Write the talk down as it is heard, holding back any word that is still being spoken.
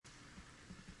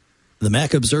The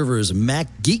Mac Observer's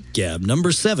Mac Geek Gab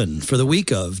number 7 for the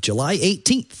week of July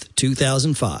 18th,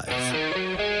 2005.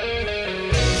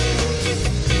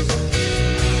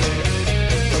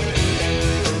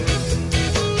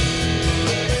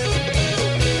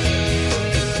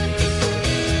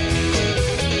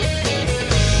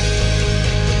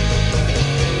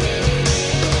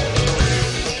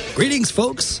 Greetings,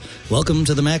 folks. Welcome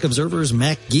to the Mac Observer's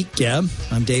Mac Geek Gab.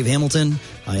 I'm Dave Hamilton.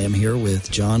 I am here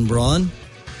with John Braun.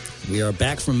 We are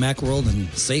back from Macworld and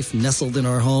safe nestled in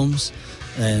our homes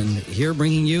and here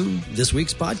bringing you this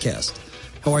week's podcast.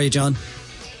 How are you, John?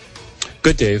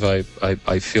 Good, Dave. I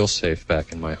feel safe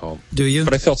back in my home. Do you?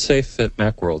 But I felt safe at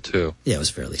Macworld, too. Yeah, it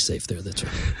was fairly safe there. That's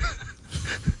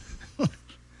right.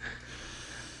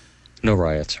 No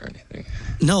riots or anything.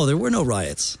 No, there were no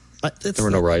riots. There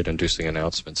were no riot-inducing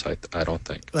announcements, I don't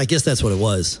think. I guess that's what it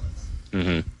was.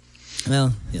 Mm-hmm.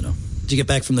 Well, you know. Did you get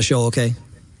back from the show okay?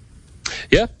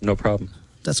 Yeah, no problem.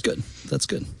 That's good. That's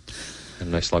good. A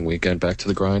nice long weekend, back to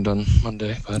the grind on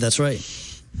Monday. But... That's right.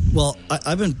 Well,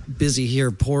 I've been busy here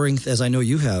pouring, as I know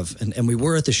you have, and we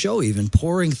were at the show even,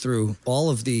 pouring through all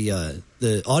of the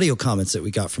audio comments that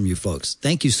we got from you folks.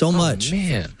 Thank you so much. Oh,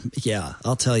 man. Yeah,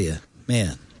 I'll tell you.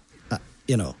 Man,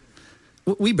 you know,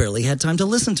 we barely had time to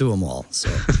listen to them all. So,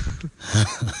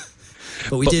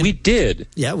 but we did.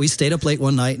 Yeah, we stayed up late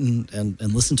one night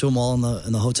and listened to them all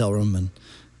in the hotel room, and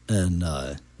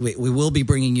we will be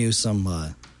bringing you some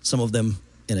of them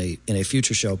in a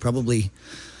future show. Probably.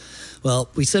 Well,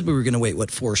 we said we were going to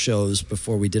wait 4 shows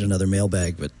before we did another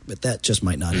mailbag, but that just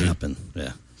might not happen.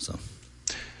 Yeah. So.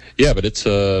 Yeah, but it's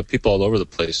people all over the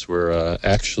place. We're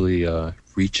actually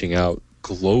reaching out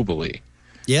globally.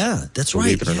 Yeah, that's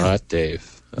right. Believe it or not,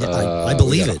 Dave. Yeah, I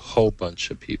believe it. A whole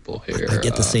bunch of people here. I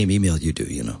get the same email you do,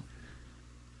 you know.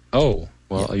 Oh,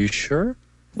 well, yeah. Are you sure?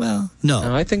 Well,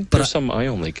 no. I think there's some I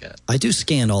only get. I do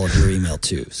scan all of your email,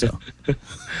 too, so.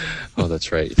 Oh,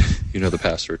 that's right. You know the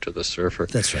password to the server.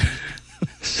 That's right.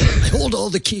 I hold all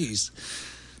the keys.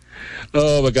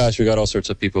 Oh, my gosh, we got all sorts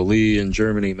of people. Lee in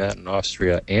Germany, Matt in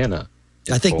Austria, Anna.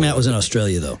 I think Matt was in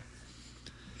Australia, though.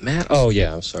 Matt? Oh,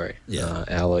 yeah, I'm sorry. Yeah.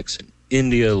 Alex in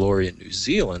India, Lori in New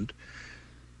Zealand,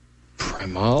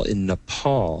 Primal in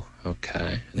Nepal,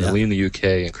 okay, and Lee in the UK,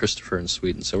 and Christopher in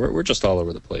Sweden. So we're just all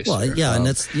over the place. Well, here. yeah, and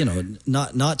that's, you know,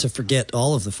 not to forget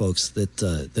all of the folks that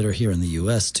are here in the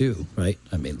U.S. too, right?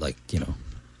 I mean, like, you know,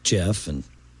 Jeff and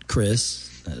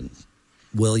Chris and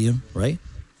William, right?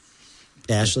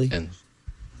 Ashley and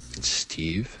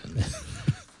Steve and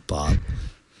Bob.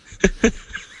 Okay,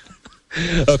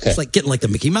 it's like getting like the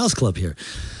Mickey Mouse Club here.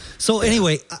 So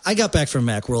anyway, I got back from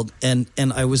Macworld, and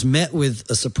I was met with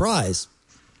a surprise.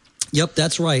 Yep,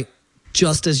 that's right.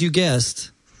 Just as you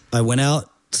guessed, I went out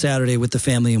Saturday with the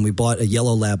family, and we bought a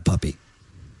yellow lab puppy.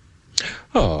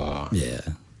 Oh. Yeah.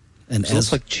 And does it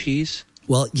look like cheese?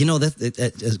 Well, you know,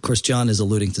 that of course, John is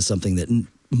alluding to something that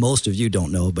most of you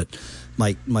don't know, but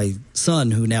my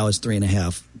son, who now is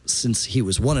 3.5, since he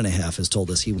was 1.5, has told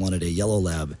us he wanted a yellow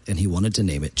lab, and he wanted to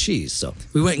name it Cheese. So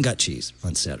we went and got Cheese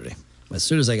on Saturday, as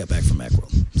soon as I got back from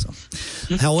Macworld.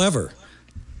 So, however,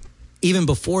 even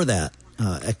before that,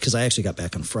 because I actually got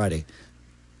back on Friday,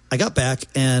 I got back,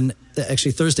 and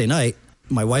actually Thursday night,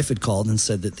 my wife had called and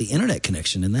said that the internet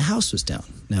connection in the house was down.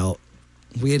 Now,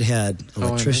 we had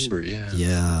electricians. Oh, I remember,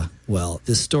 Yeah. Well,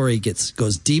 this story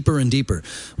goes deeper and deeper.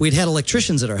 We'd had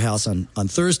electricians at our house on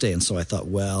Thursday, and so I thought,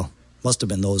 well, must have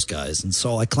been those guys. And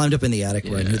so I climbed up in the attic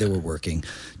where I knew they were working,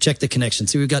 checked the connection.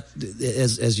 See, we've got,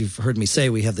 as you've heard me say,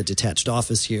 we have the detached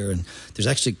office here, and there's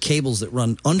actually cables that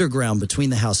run underground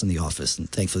between the house and the office. And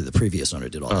thankfully, the previous owner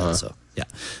did all that. So, yeah.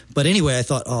 But anyway, I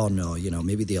thought, oh, no, you know,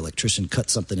 maybe the electrician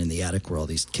cut something in the attic where all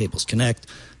these cables connect.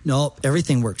 No,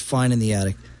 everything worked fine in the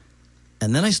attic.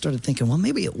 And then I started thinking, well,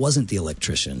 maybe it wasn't the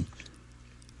electrician.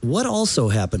 What also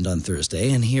happened on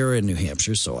Thursday, and here in New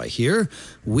Hampshire, so I hear,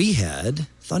 we had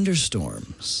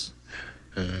thunderstorms.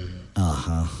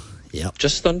 Yep.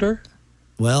 Just thunder?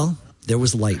 Well, there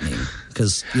was lightning,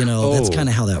 because, you know, that's kind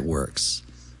of how that works.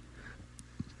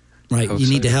 Right? You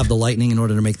need to have the lightning in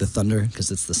order to make the thunder, because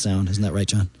it's the sound. Isn't that right,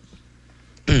 John?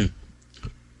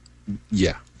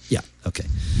 Yeah. Yeah, okay.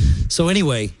 So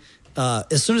anyway,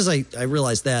 as soon as I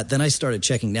realized that, then I started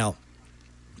checking. Now,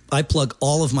 I plug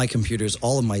all of my computers,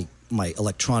 all of my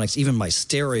electronics, even my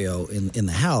stereo in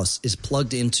the house is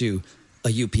plugged into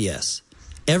a UPS.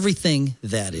 Everything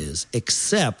that is,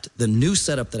 except the new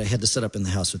setup that I had to set up in the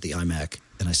house with the iMac,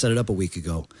 and I set it up a week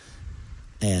ago,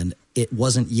 and it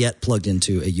wasn't yet plugged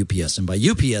into a UPS. And by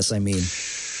UPS, I mean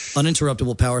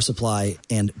uninterruptible power supply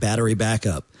and battery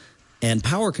backup and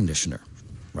power conditioner,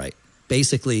 right?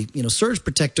 Basically, you know, surge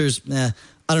protectors,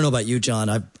 I don't know about you, John.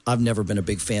 I've never been a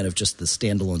big fan of just the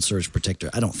standalone surge protector.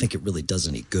 I don't think it really does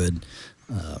any good.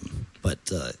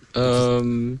 But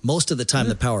most of the time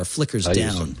the power flickers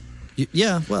down.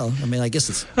 Yeah, well, I mean, I guess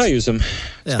it's... I use them.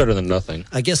 It's better than nothing.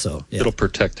 I guess so, yeah. It'll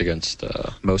protect against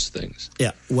most things.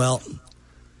 Yeah, well...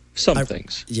 Some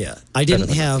things. Yeah. I didn't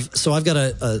have... So I've got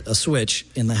a switch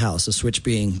in the house, a switch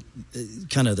being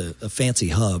kind of a fancy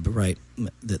hub, right?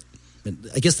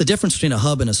 I guess the difference between a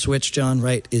hub and a switch, John,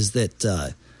 right, is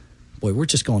that... boy, we're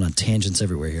just going on tangents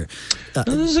everywhere here.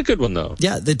 This is a good one, though.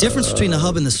 Yeah, the difference between the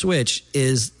hub and the switch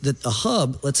is that a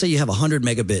hub, let's say you have a 100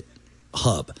 megabit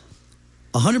hub.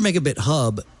 A 100 megabit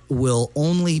hub will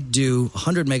only do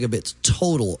 100 megabits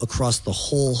total across the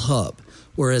whole hub,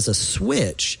 whereas a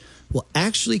switch will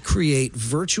actually create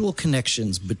virtual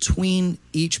connections between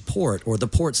each port or the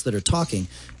ports that are talking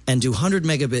and do 100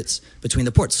 megabits between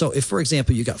the ports. So if, for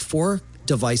example, you got 4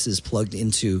 devices plugged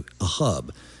into a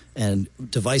hub and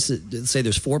devices, say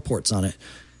there's 4 ports on it,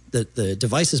 the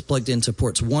devices plugged into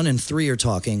ports 1 and 3 are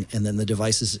talking, and then the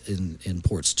devices in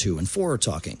ports 2 and 4 are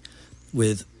talking.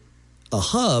 With a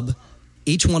hub,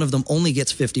 each one of them only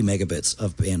gets 50 megabits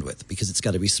of bandwidth because it's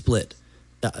got to be split.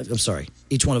 I'm sorry,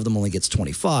 each one of them only gets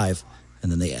 25,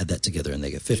 and then they add that together and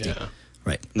they get 50. Yeah.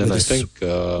 Right. And then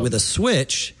with a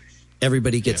switch,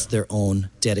 everybody gets their own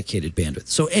dedicated bandwidth.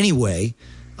 So anyway,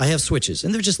 I have switches,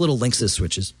 and they're just little Linksys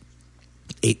switches,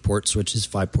 8-port switches,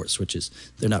 5-port switches.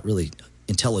 They're not really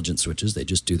intelligent switches. They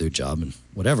just do their job and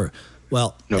whatever.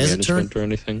 Well, no management or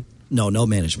anything? No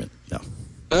management. No.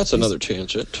 That's another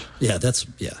tangent. Yeah,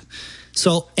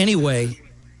 So anyway,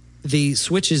 the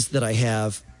switches that I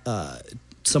have,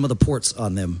 some of the ports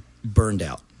on them burned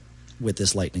out with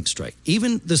this lightning strike.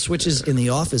 Even the switches in the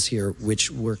office here,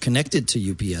 which were connected to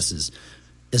UPSs,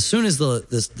 as soon as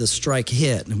the strike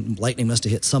hit, and lightning must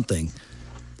have hit something.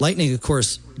 Lightning, of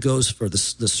course, goes for the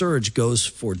surge goes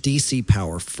for DC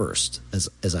power first, as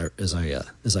I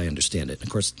understand it. And of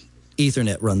course,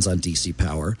 Ethernet runs on DC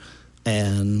power,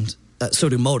 and so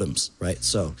do modems, right?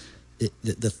 So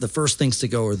the first things to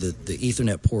go are the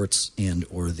Ethernet ports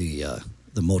or the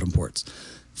modem ports.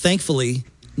 Thankfully,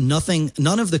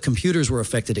 none of the computers were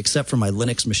affected except for my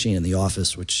Linux machine in the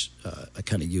office, which I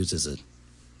kind of use as a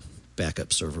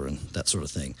backup server and that sort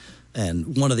of thing.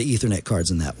 And one of the Ethernet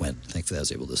cards in that went. Thankfully, I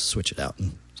was able to switch it out,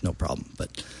 and no problem.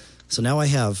 But so now I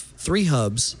have 3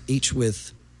 hubs, each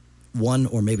with 1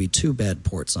 or maybe 2 bad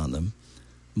ports on them.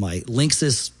 My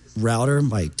Linksys router,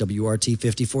 my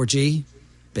WRT54G,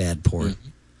 bad port. Mm-hmm.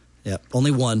 Yep,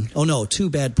 only 1. Oh no, 2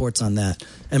 bad ports on that.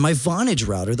 And my Vonage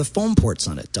router, the foam ports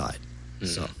on it died. Mm-hmm.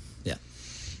 So yeah,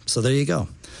 so there you go.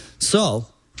 So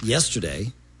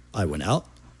yesterday, I went out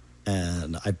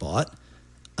and I bought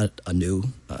a new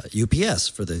UPS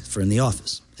for in the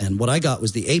office. And what I got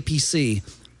was the APC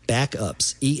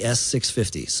Backups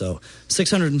ES650. So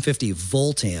 650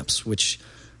 volt amps, which,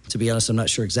 to be honest, I'm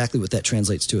not sure exactly what that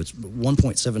translates to. It's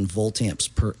 1.7 volt amps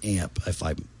per amp, if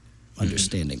I'm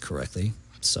understanding correctly.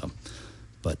 So,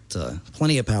 but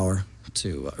plenty of power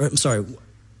to,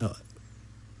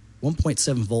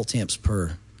 1.7 volt amps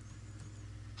per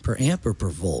amp or per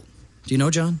volt? Do you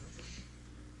know, John?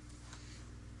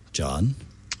 John?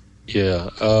 Yeah.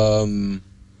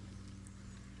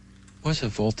 What's a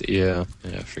volt? Yeah,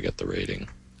 I forget the rating.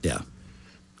 Yeah.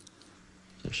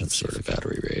 There's some sort of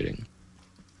battery rating.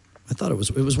 I thought it was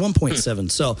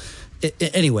 1.7. So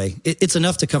anyway, it's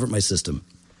enough to cover my system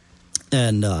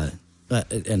and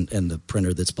the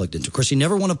printer that's plugged into. Of course, you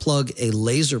never want to plug a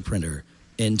laser printer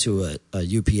into a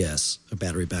UPS, a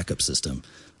battery backup system,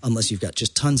 unless you've got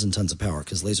just tons and tons of power,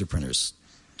 because laser printers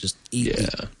just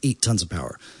eat tons of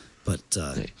power. But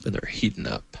when they're heating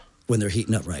up. When they're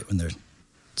heating up, right, when they're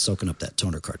soaking up that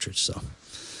toner cartridge.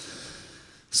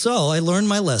 So I learned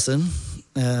my lesson,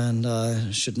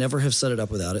 and should never have set it up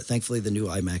without it. Thankfully, the new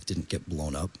iMac didn't get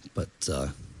blown up, but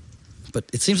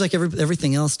it seems like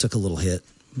everything else took a little hit.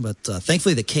 But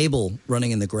thankfully, the cable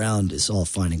running in the ground is all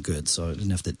fine and good, so I didn't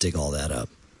have to dig all that up.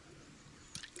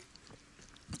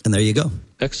 And there you go.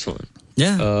 Excellent.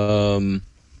 Yeah. What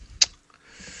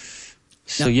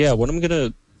I'm going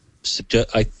to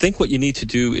suggest, I think what you need to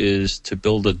do is to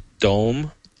build a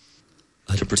dome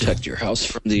to protect your house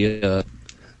from the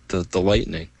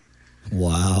lightning.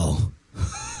 Wow.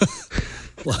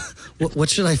 What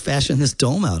should I fashion this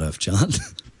dome out of, John?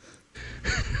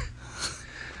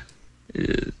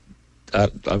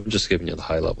 I'm just giving you the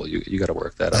high level. You got to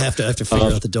work that out. I have to figure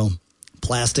out the dome.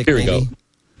 Plastic. Here we go.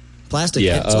 Plastic.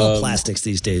 Yeah, it's all plastics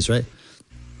these days, right?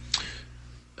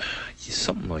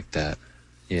 Something like that.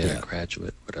 Yeah.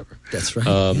 Graduate, whatever. That's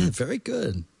right. Very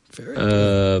good. Very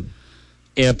good.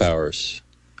 Amp hours,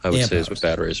 I would say, is what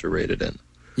batteries are rated in.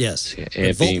 Yes. Yeah,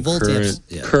 and being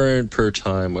current per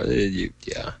time, you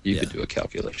could do a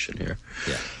calculation here.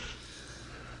 Yeah.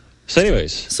 So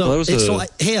anyways.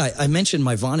 I mentioned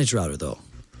my Vonage router, though.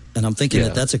 And I'm thinking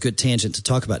that's a good tangent to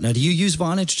talk about. Now, do you use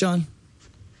Vonage, John?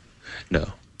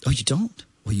 No. Oh, you don't?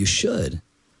 Well, you should.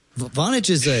 Vonage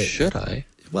is a... Should I?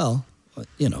 Well,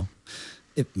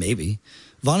 maybe.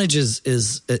 Vonage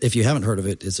is, if you haven't heard of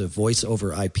it, is a voice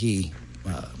over IP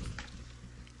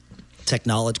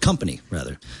technology company,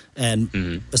 rather.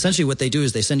 And essentially what they do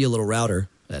is they send you a little router.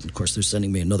 And, of course, they're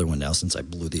sending me another one now since I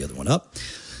blew the other one up.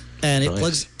 And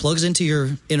it plugs into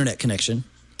your internet connection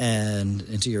and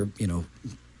into your,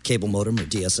 cable modem or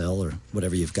DSL or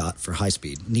whatever you've got for high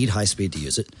speed. Need high speed to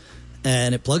use it.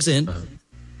 And it plugs in,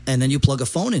 and then you plug a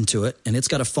phone into it, and it's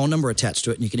got a phone number attached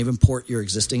to it, and you can even port your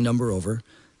existing number over.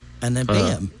 And then,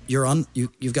 bam,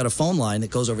 you've got a phone line that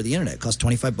goes over the internet. It costs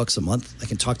 $25 a month. I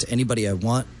can talk to anybody I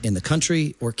want in the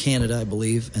country or Canada, I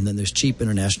believe. And then there's cheap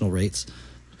international rates.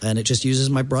 And it just uses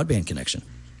my broadband connection.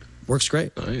 Works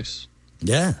great. Nice.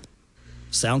 Yeah.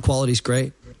 Sound quality's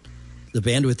great. The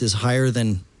bandwidth is higher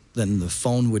than the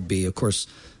phone would be. Of course,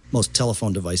 most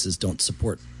telephone devices don't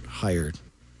support higher,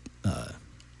 but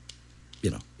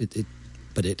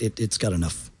it's got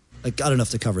enough. It got enough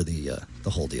to cover the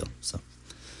whole deal. So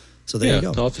there you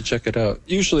go. I'll have to check it out.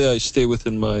 Usually I stay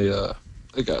within my,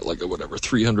 I got like a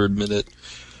 300-minute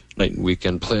night and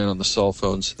weekend plan on the cell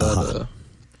phone. So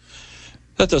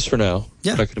that does for now.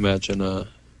 Yeah. But I can imagine,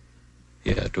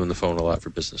 doing the phone a lot for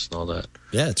business and all that.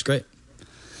 Yeah, it's great.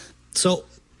 So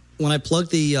when I plug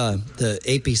the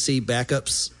APC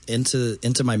backups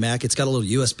into my Mac, it's got a little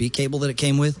USB cable that it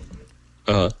came with.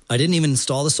 I didn't even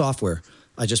install the software.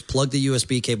 I just plugged the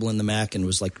USB cable in the Mac and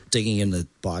was like digging in the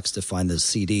box to find the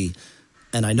CD.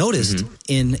 And I noticed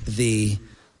in the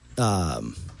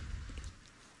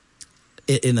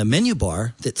menu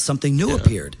bar that something new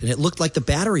appeared, and it looked like the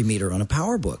battery meter on a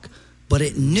PowerBook. But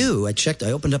it knew. I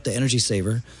opened up the Energy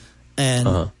Saver,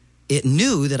 and it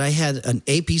knew that I had an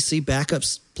APC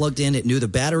backups plugged in. It knew the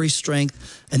battery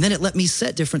strength, and then it let me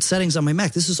set different settings on my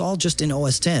Mac. This is all just in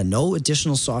OS X. No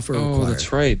additional software required. Oh,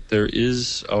 that's right. There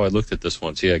is. Oh, I looked at this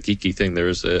once. Yeah, geeky thing. There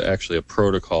is actually a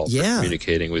protocol for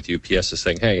communicating with UPS, is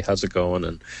saying, "Hey, how's it going?"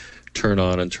 and turn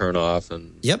on and turn off,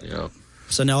 and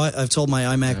So now I've told my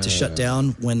iMac to shut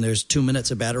down when there's 2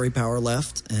 minutes of battery power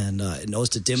left, and it knows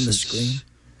to dim the screen.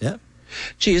 Yeah.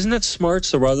 Gee, isn't that smart?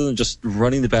 So rather than just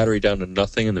running the battery down to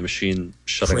nothing and the machine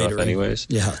shutting off anyways.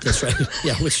 Yeah, that's right.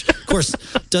 Yeah, which, of course,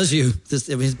 does you.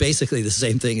 It's basically the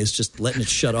same thing as just letting it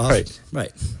shut off.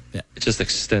 Right. Yeah. It just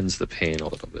extends the pain a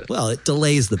little bit. Well, it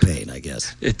delays the pain, I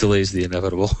guess. It delays the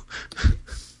inevitable.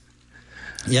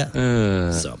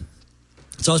 Yeah. So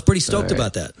I was pretty stoked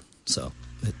about that. So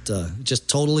it just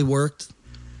totally worked.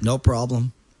 No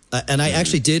problem. And I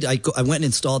actually did. I went and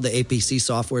installed the APC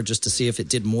software just to see if it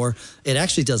did more. It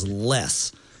actually does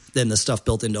less than the stuff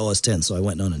built into OS X, so I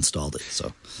went and uninstalled it.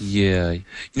 So yeah, you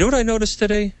know what I noticed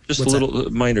today? Just What's a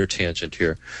little minor tangent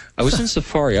here. I was in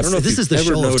Safari. I don't know if this is the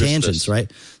ever show of tangents, this.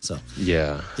 right? So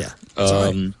yeah.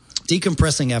 Right.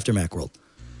 Decompressing after Macworld.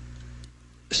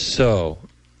 So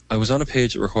I was on a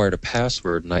page that required a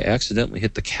password, and I accidentally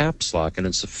hit the caps lock, and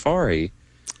in Safari,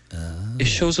 it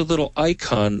shows a little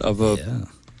icon of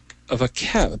a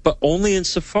cap, but only in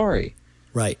Safari.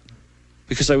 Right.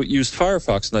 Because I used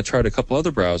Firefox and I tried a couple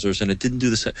other browsers and it didn't do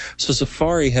the same. So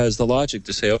Safari has the logic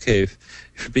to say, okay, if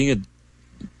you're being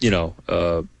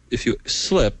if you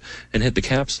slip and hit the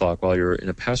caps lock while you're in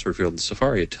a password field in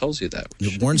Safari, it tells you that.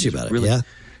 It warns you about it, yeah.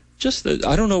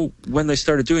 I don't know when they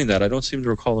started doing that. I don't seem to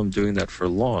recall them doing that for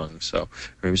long. So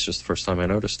maybe it's just the first time I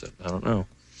noticed it. I don't know.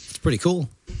 It's pretty cool.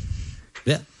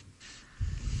 Yeah.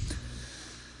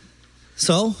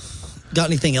 So, got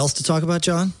anything else to talk about,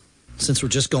 John? Since we're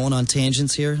just going on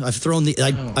tangents here, I've thrown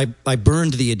I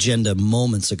burned the agenda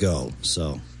moments ago.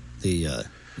 So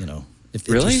if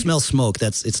you smell smoke,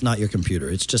 it's not your computer.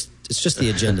 It's just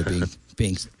the agenda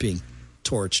being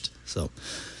torched. So,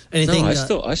 anything?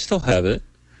 No, I still have it.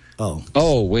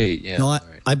 Oh wait, yeah. No,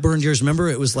 I burned yours. Remember,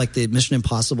 it was like the Mission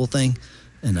Impossible thing,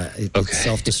 and it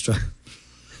self-destruct.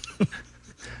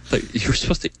 Like you were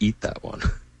supposed to eat that one.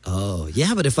 Oh,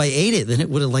 yeah, but if I ate it, then it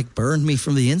would have burned me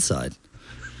from the inside.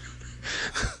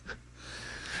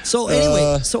 So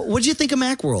anyway, what did you think of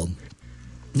Macworld?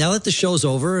 Now that the show's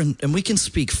over and we can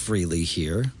speak freely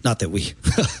here, not that we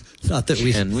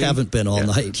haven't been all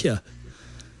night, yeah.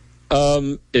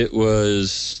 It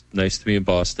was nice to be in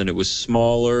Boston. It was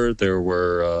smaller. There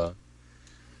were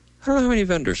I don't know how many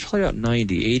vendors, probably about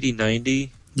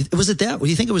 90. Was it that? Do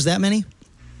you think it was that many?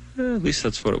 At least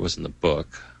that's what it was in the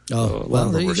book. Oh,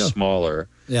 well, there you go. Smaller.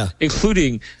 Yeah.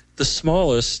 Including the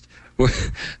smallest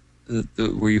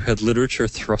where you had literature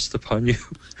thrust upon you.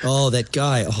 Oh, that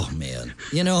guy. Oh, man.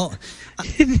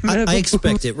 I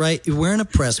expect it, right? You're wearing a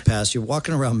press pass. You're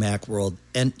walking around Macworld,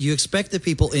 and you expect the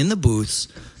people in the booths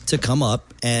to come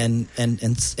up and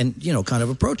kind of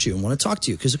approach you and want to talk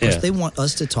to you. Because, of course, they want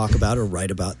us to talk about or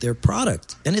write about their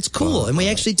product. And it's cool. And we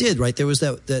actually did, right? There was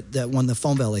that one, the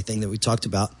phone valet thing that we talked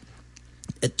about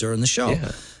during the show.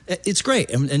 Yeah. It's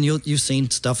great. And you've seen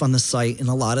stuff on the site, and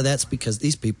a lot of that's because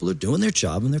these people are doing their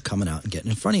job and they're coming out and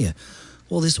getting in front of you.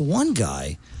 Well, this one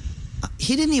guy,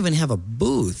 he didn't even have a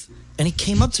booth. And he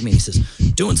came up to me and he says,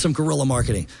 doing some guerrilla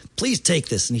marketing, please take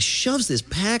this. And he shoves this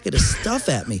packet of stuff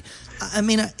at me. I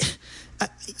mean,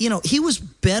 he was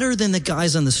better than the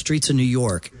guys on the streets of New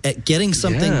York at getting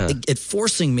something, at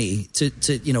forcing me to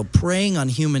preying on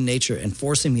human nature and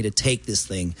forcing me to take this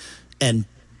thing. And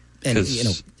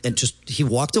just he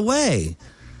walked away.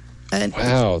 And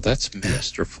wow, that's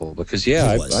masterful. Because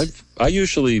I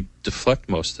usually deflect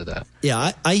most of that.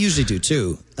 Yeah, I usually do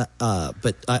too.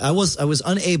 But I was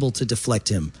unable to deflect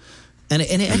him, and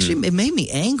it actually it made me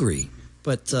angry.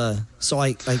 But so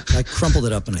I crumpled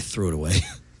it up and I threw it away.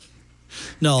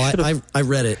 No, I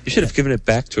read it. You should have given it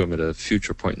back to him at a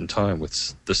future point in time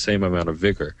with the same amount of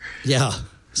vigor. Yeah.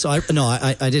 So I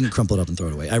didn't crumple it up and throw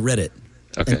it away. I read it.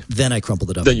 Okay. And then I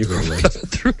crumpled it up. Then you threw it away.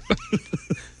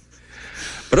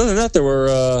 But other than that, there were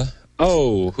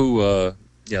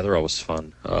they're always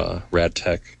fun. Rad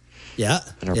Tech. Yeah.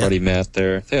 And our buddy Matt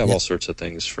there. They have all sorts of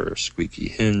things for squeaky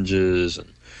hinges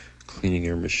and cleaning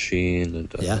your machine. And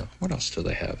what else do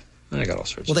they have? I got all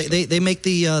sorts of stuff. They make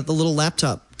the little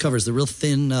laptop covers, the real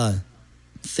thin line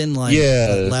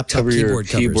laptop cover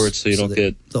keyboard your keyboard covers. so you don't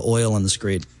get the oil on the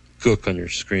screen. Gook on your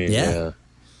screen. Yeah.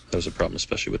 That was a problem,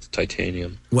 especially with the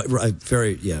titanium.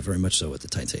 Very much so with the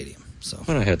titanium. So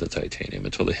when I had the titanium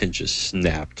until the hinges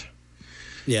snapped.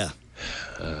 Yeah.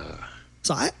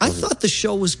 So I thought the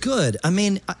show was good. I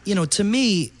mean, to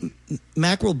me,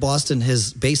 Macworld Boston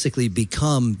has basically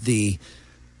become the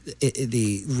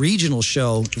regional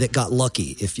show that got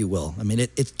lucky, if you will. I mean,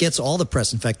 it gets all the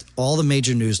press. In fact, all the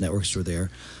major news networks were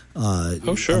there.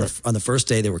 Sure. On the first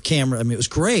day, there were camera. I mean, it was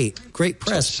great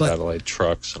press. Satellite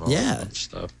trucks and all that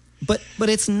stuff. But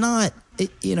it's not.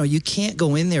 You can't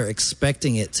go in there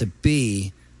expecting it to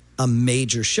be a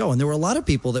major show. And there were a lot of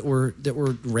people that were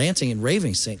ranting and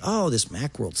raving, saying, "Oh, this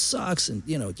Macworld sucks," and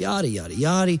yada yada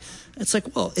yada. It's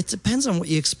like, well, it depends on what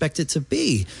you expect it to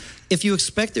be. If you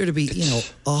expect there to be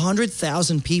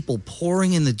 100,000 people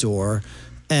pouring in the door,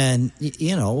 and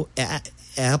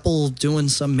Apple doing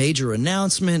some major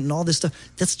announcement and all this stuff,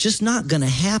 that's just not going to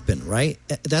happen, right?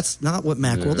 That's not what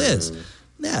Macworld is.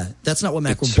 Yeah, that's not what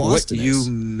Macworld Boston is. What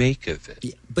you make of it.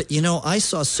 Yeah, but I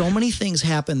saw so many things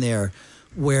happen there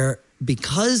where,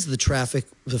 because the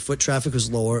foot traffic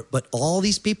was lower, but all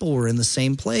these people were in the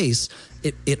same place,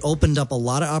 it opened up a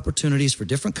lot of opportunities for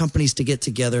different companies to get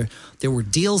together. There were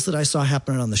deals that I saw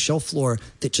happening on the show floor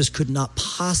that just could not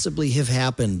possibly have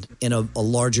happened in a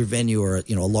larger venue or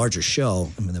a larger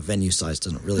show. I mean, the venue size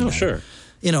doesn't really matter. Sure.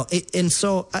 And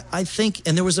so I think,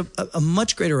 and there was a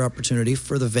much greater opportunity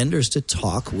for the vendors to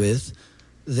talk with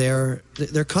their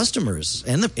customers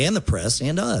and the press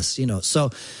and us.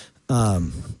 So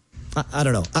I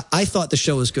don't know. I thought the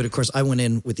show was good. Of course, I went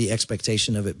in with the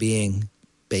expectation of it being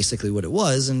basically what it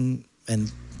was, and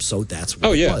so that's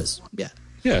what it was. Yeah.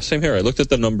 Yeah, same here. I looked at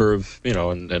the number of,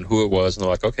 and who it was, and they're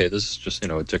like, okay, this is just,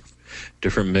 a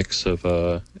different mix of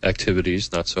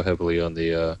activities, not so heavily on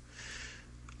the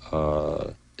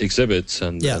exhibits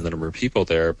and the number of people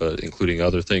there, but including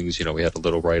other things. We had a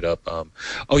little write-up.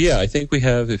 I think we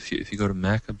have, if you go to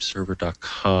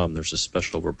macobserver.com, there's a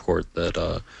special report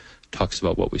that talks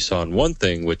about what we saw. And one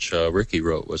thing which Ricky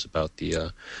wrote was about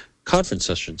the conference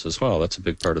sessions as well. That's a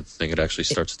big part of the thing. It actually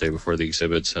starts the day before the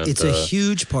exhibits. And, it's a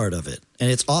huge part of it, and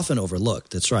it's often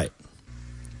overlooked. That's right.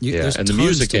 And the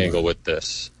music angle with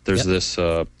this. There's this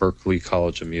Berklee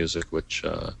College of Music, which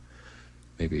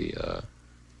maybe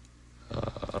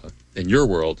in your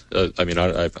world,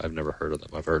 I've never heard of them.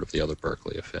 I've heard of the other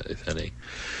Berklee, if any.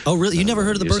 Oh, really? You never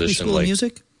heard of the Berklee School of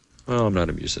Music? Well, I'm not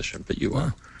a musician, but you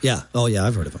are. Yeah. Oh, yeah.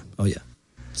 I've heard of them. Oh, yeah.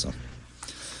 So,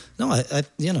 no,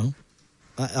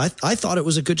 I thought it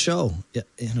was a good show. Yeah,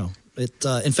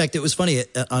 in fact, it was funny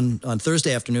on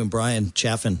Thursday afternoon. Brian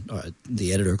Chaffin,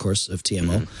 the editor, of course, of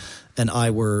TMO, and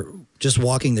I were just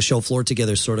walking the show floor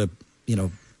together, sort of,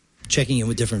 checking in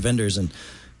with different vendors, and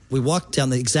we walked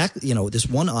down the exact, this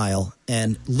one aisle,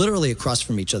 and literally across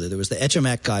from each other, there was the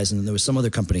Etchamac guys, and then there was some other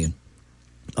company. And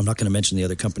I'm not going to mention the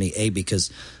other company, A,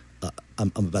 because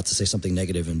I'm about to say something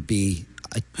negative, and B,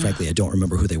 frankly, I don't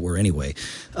remember who they were anyway.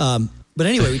 But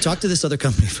anyway, we talked to this other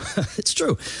company. It's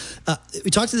true.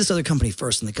 We talked to this other company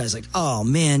first, and the guy's like, oh,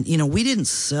 man, we didn't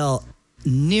sell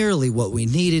nearly what we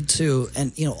needed to.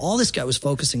 And, all this guy was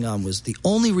focusing on was the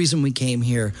only reason we came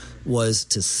here was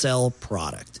to sell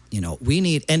product. We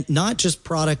need, and not just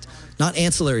product, not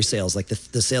ancillary sales, like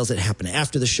the sales that happen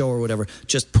after the show or whatever,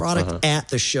 just product at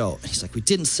the show. And he's like, we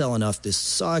didn't sell enough. This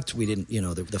sucked. We didn't,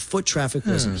 the foot traffic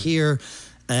wasn't here.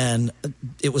 And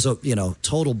it was a,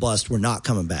 total bust. We're not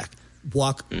coming back.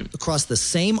 Walk across the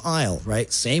same aisle,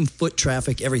 right? Same foot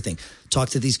traffic, everything. Talk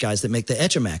to these guys that make the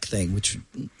Etch-A-Mac thing, which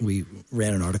we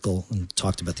ran an article and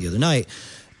talked about the other night.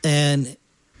 And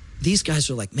these guys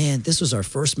are like, man, this was our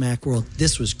first Macworld.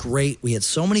 This was great. We had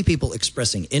so many people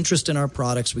expressing interest in our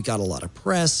products. We got a lot of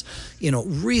press.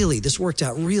 Really, this worked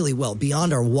out really well,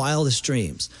 beyond our wildest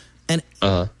dreams. And,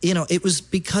 it was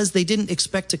because they didn't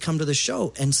expect to come to the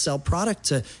show and sell product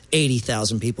to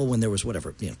 80,000 people when there was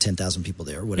 10,000 people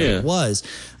there, whatever it was.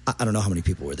 I don't know how many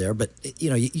people were there, but,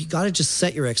 you got to just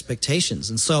set your expectations.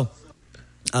 And so,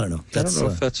 I don't know. I don't know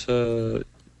if that's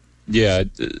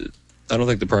I don't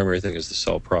think the primary thing is to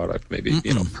sell product. Maybe,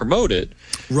 promote it.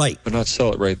 Right. But not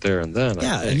sell it right there and then.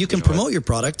 Yeah, and you can promote your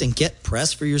product and get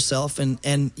press for yourself and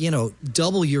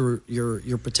double your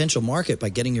potential market by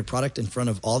getting your product in front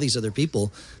of all these other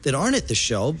people that aren't at the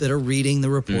show, that are reading the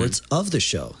reports of the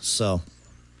show. So,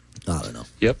 I don't know.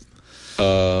 Yep.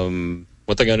 One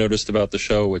thing I noticed about the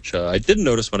show, which I didn't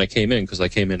notice when I came in, because I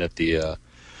came in at the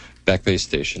Back Bay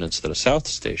Station instead of South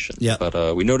Station. Yeah.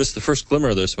 But we noticed the first glimmer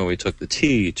of this when we took the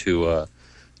T to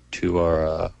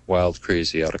our wild,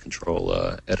 crazy, out of control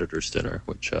editors' dinner,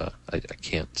 which I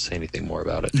can't say anything more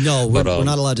about it. No, we're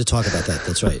not allowed to talk about that.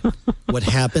 That's right. What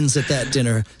happens at that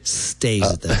dinner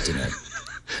stays at that dinner.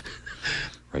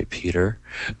 Right, Peter?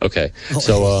 Okay.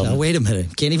 Now, wait a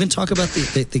minute. Can't even talk about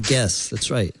the guests.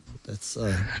 That's right. That's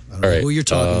I don't know who you're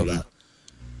talking about.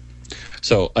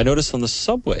 So I noticed on the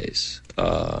subways,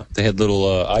 they had little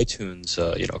iTunes,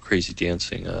 crazy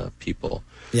dancing people.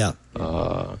 Yeah.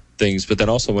 Things. But then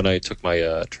also when I took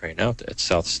my train out at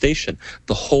South Station,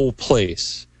 the whole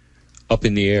place up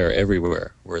in the air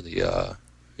everywhere were the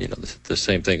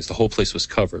same things. The whole place was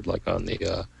covered, like on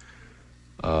the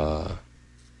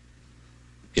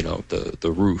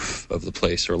the roof of the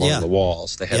place or along the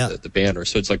walls. They had the banner.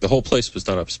 So it's like the whole place was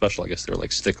done up special. I guess they were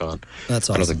like stick on. That's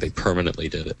awesome. I don't think they permanently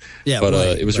did it. Yeah, but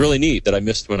it was really neat that I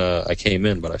missed when I came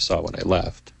in, but I saw when I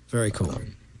left. Very cool.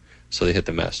 So they hit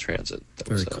the mass transit.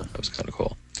 Very cool. That was kind of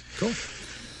cool. Cool.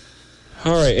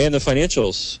 All right, and the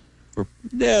financials were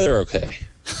they're okay.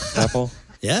 Apple.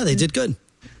 Yeah, they did good.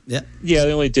 Yeah. Yeah,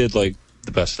 they only did like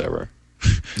the best ever.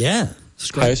 Yeah.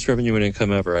 Highest revenue and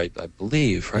income ever, I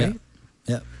believe, right?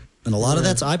 Yeah. And a lot of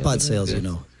that's iPod sales,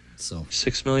 So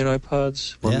 6 million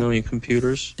iPods, 1 million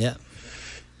computers. Yeah.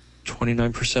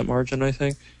 29% margin, I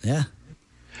think. Yeah.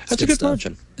 That's a good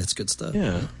margin. That's good stuff.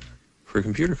 Yeah. For a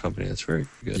computer company, that's very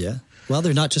good. Yeah. Well,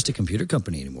 they're not just a computer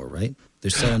company anymore, right?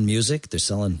 They're selling music. They're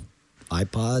selling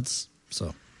iPods.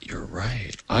 So you're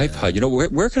right.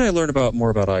 iPod. Where can I learn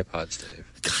more about iPods, Dave?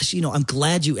 Gosh, I'm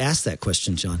glad you asked that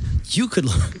question, John. You could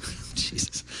learn.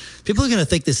 Jesus. People are going to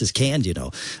think this is canned, You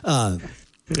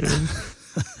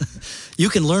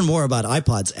can learn more about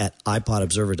iPods at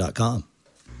iPodObserver.com.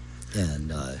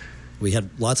 And we had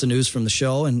lots of news from the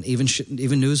show and even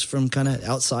news from kind of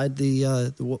outside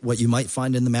the what you might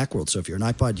find in the Mac world. So if you're an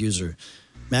iPod user,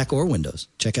 Mac or Windows,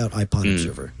 check out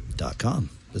iPodObserver.com.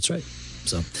 That's right.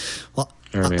 So, well,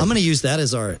 I'm going to use that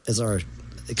as our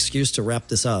excuse to wrap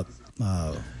this up.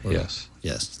 Yes,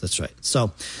 that's right.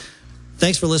 So,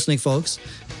 thanks for listening, folks.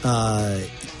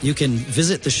 You can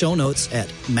visit the show notes at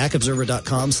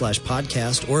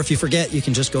macobserver.com/podcast, or if you forget, you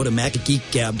can just go to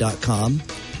macgeekgab.com.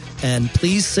 And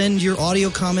please send your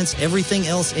audio comments, everything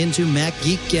else, into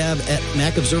macgeekgab at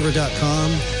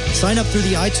macobserver.com. Sign up through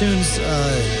the iTunes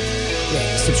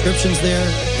subscriptions there.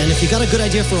 And if you got a good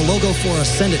idea for a logo for us,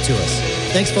 send it to us.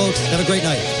 Thanks, folks. Have a great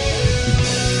night.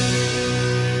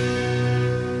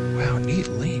 Wow, neat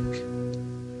link.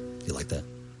 You like that?